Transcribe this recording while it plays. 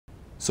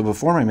So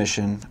before my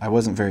mission, I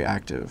wasn't very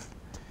active,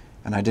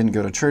 and I didn't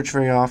go to church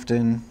very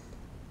often,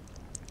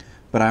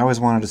 but I always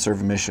wanted to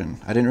serve a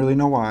mission. I didn't really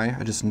know why,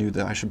 I just knew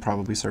that I should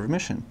probably serve a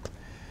mission.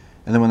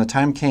 And then when the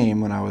time came,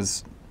 when I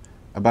was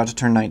about to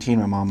turn 19,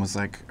 my mom was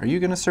like, "Are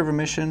you going to serve a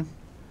mission?"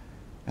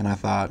 And I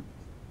thought,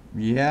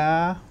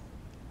 yeah,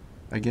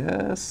 I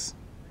guess.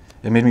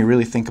 It made me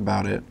really think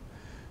about it.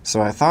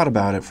 So I thought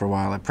about it for a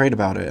while, I prayed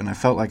about it, and I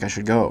felt like I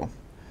should go.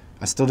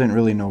 I still didn't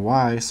really know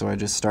why, so I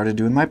just started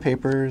doing my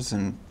papers,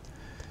 and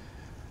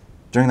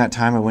during that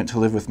time I went to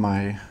live with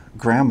my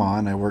grandma,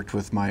 and I worked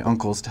with my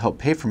uncles to help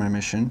pay for my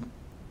mission.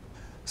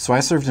 So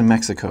I served in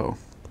Mexico,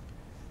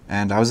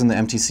 and I was in the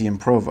MTC in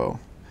Provo.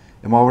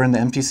 And while we're in the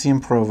MTC in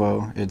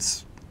Provo,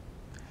 it's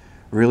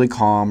really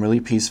calm,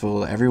 really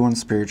peaceful, everyone's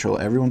spiritual,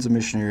 everyone's a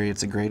missionary,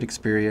 it's a great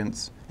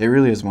experience. It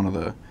really is one of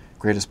the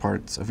greatest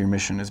parts of your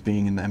mission, is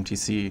being in the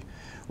MTC,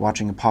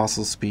 watching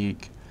apostles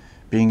speak,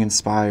 being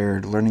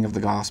inspired, learning of the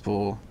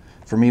gospel,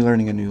 for me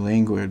learning a new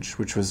language,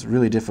 which was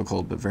really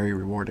difficult but very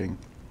rewarding.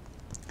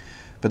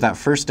 But that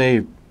first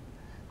day,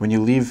 when you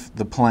leave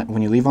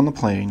on the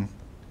plane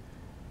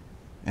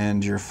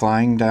and you're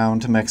flying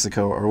down to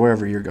Mexico or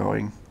wherever you're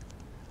going,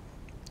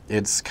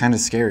 it's kind of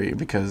scary,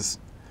 because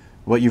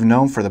what you've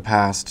known for the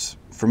past,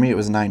 for me it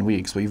was 9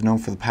 weeks, what you've known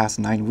for the past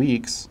 9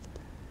 weeks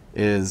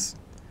is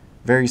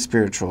very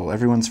spiritual.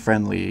 Everyone's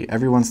friendly,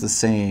 everyone's the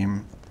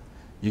same,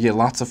 you get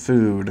lots of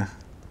food,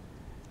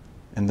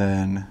 and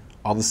then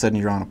all of a sudden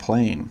you're on a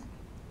plane.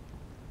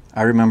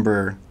 I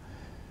remember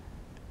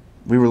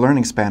we were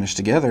learning Spanish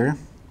together,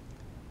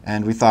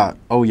 and we thought,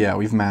 oh yeah,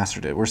 we've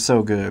mastered it, we're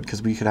so good,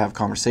 because we could have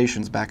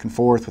conversations back and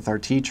forth with our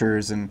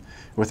teachers and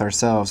with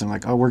ourselves, and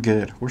like, oh, we're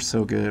good, we're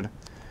so good.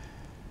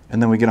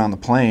 And then we get on the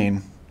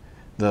plane,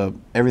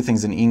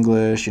 everything's in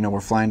English,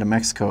 we're flying to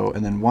Mexico,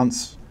 and then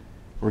once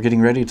we're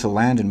getting ready to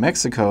land in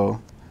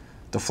Mexico,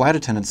 the flight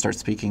attendant starts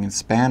speaking in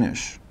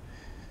Spanish.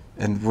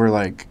 And we're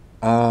like,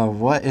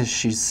 what is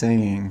she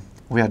saying?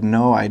 We had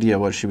no idea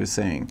what she was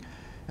saying.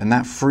 And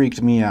that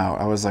freaked me out.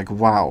 I was like,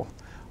 wow,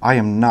 I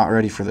am not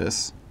ready for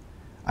this.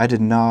 I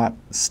did not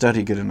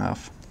study good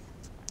enough,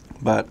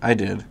 but I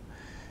did.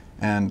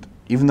 And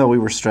even though we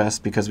were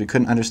stressed because we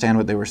couldn't understand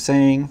what they were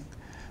saying,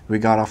 we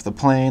got off the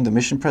plane, the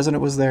mission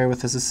president was there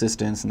with his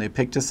assistants, and they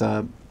picked us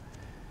up,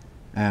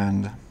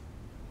 and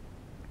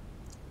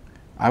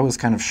I was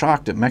kind of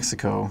shocked at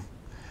Mexico.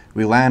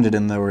 We landed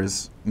and there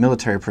was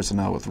military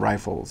personnel with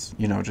rifles,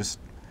 just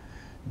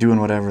doing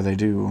whatever they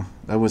do.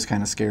 That was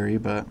kind of scary,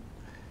 but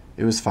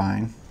it was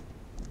fine.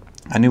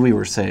 I knew we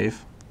were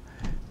safe.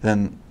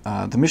 Then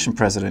the mission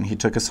president, he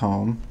took us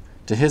home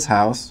to his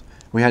house.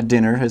 We had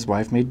dinner, his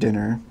wife made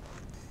dinner.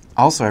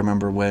 Also, I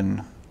remember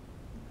when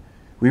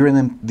we were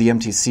in the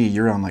MTC,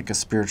 you're on like a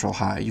spiritual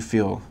high. You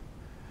feel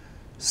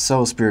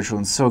so spiritual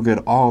and so good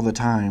all the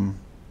time.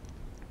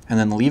 And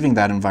then leaving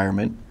that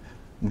environment,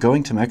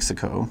 going to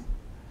Mexico,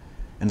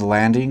 and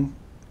landing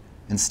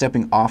and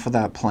stepping off of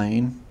that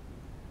plane,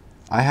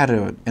 I had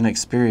an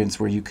experience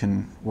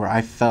where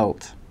I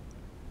felt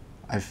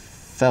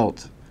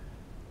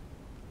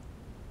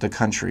the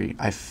country,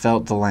 I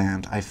felt the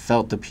land, I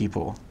felt the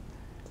people,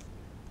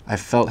 I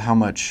felt how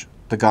much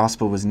the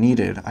gospel was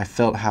needed, I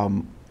felt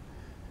how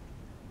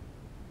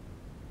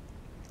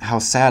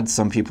sad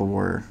some people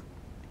were,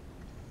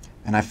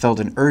 and I felt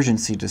an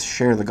urgency to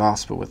share the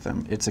gospel with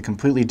them. It's a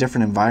completely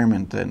different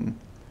environment than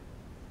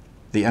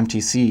the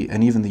MTC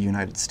and even the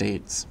United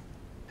States.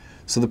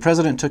 So the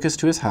president took us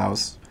to his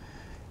house,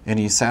 and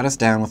he sat us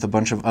down with a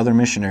bunch of other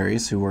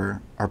missionaries who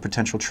were our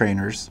potential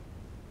trainers,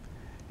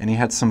 and he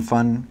had some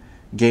fun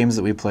games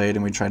that we played,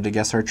 and we tried to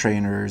guess our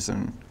trainers,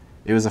 and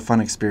it was a fun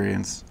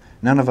experience.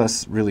 None of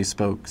us really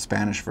spoke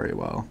Spanish very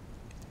well,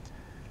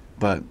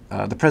 but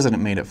the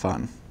president made it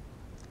fun.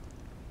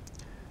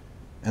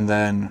 And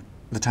then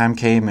the time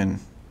came and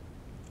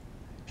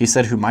he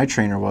said who my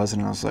trainer was,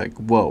 and I was like,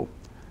 whoa,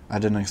 I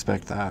didn't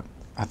expect that.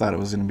 I thought it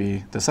was going to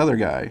be this other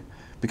guy,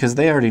 because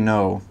they already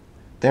know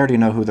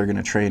who they're going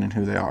to train and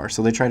who they are.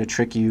 So they try to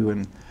trick you,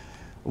 and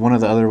one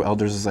of the other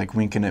elders is like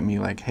winking at me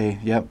like, hey,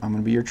 yep, I'm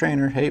going to be your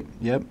trainer, hey,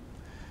 yep.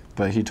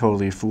 But he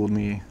totally fooled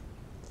me.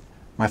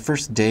 My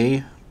first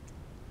day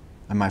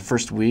and my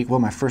first week, well,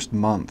 my first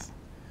month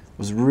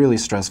was really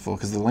stressful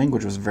because the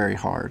language was very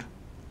hard.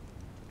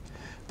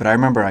 But I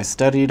remember I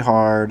studied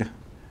hard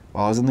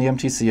while I was in the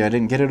MTC. I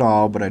didn't get it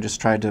all, but I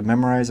just tried to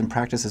memorize and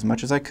practice as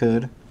much as I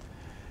could,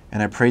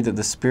 and I prayed that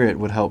the Spirit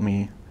would help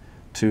me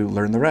to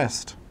learn the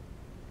rest.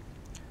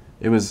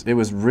 It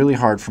was really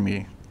hard for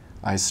me.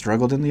 I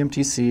struggled in the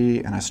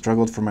MTC, and I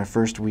struggled for my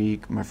first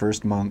week, my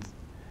first month.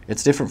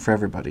 It's different for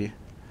everybody.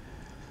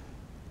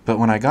 But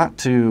when I got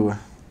to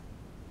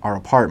our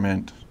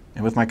apartment,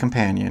 and with my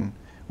companion,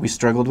 we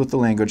struggled with the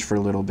language for a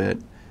little bit,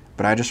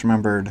 but I just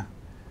remembered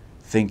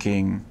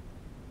thinking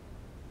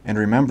and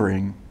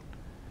remembering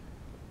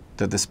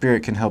that the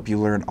Spirit can help you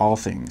learn all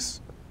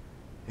things,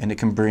 and it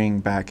can bring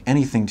back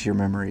anything to your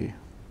memory.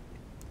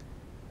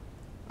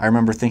 I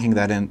remember thinking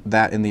that in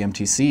the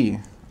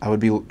MTC, I would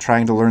be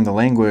trying to learn the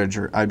language,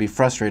 or I'd be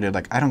frustrated,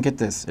 like, I don't get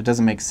this, it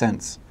doesn't make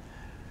sense.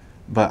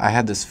 But I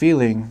had this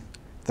feeling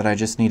that I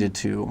just needed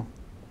to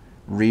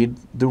read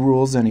the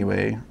rules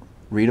anyway,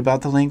 read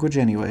about the language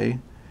anyway,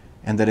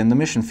 and that in the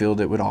mission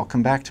field it would all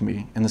come back to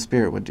me, and the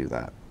Spirit would do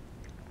that.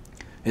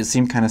 It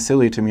seemed kind of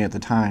silly to me at the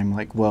time,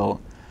 like,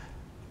 well,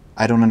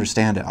 I don't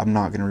understand it, I'm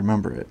not going to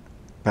remember it.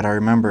 But I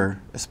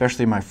remember,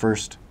 especially my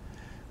first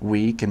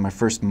week and my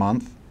first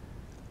month,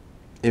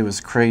 it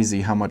was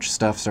crazy how much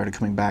stuff started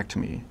coming back to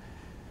me.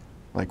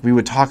 Like, we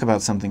would talk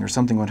about something or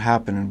something would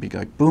happen and be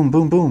like, boom,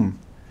 boom, boom.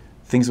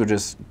 Things would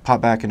just pop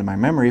back into my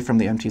memory from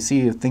the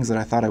MTC of things that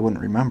I thought I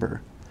wouldn't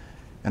remember.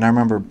 And I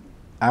remember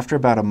after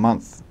about a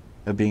month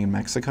of being in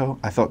Mexico,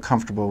 I felt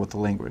comfortable with the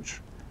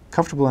language.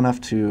 Comfortable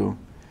enough to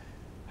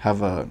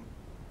have a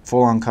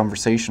full-on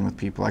conversation with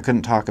people. I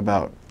couldn't talk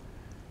about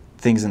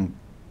things in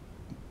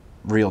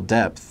real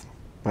depth,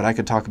 but I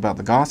could talk about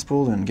the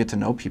gospel and get to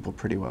know people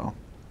pretty well.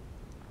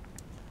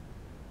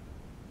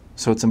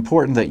 So it's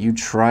important that you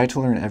try to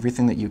learn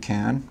everything that you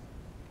can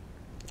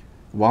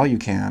while you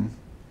can,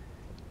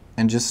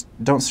 and just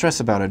don't stress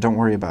about it, don't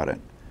worry about it,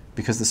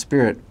 because the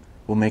Spirit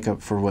will make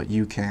up for what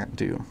you can't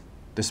do.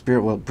 The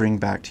Spirit will bring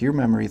back to your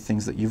memory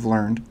things that you've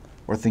learned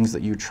or things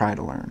that you try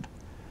to learn.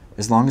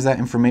 As long as that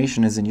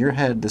information is in your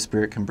head, the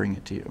Spirit can bring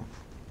it to you.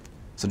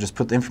 So just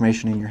put the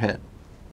information in your head.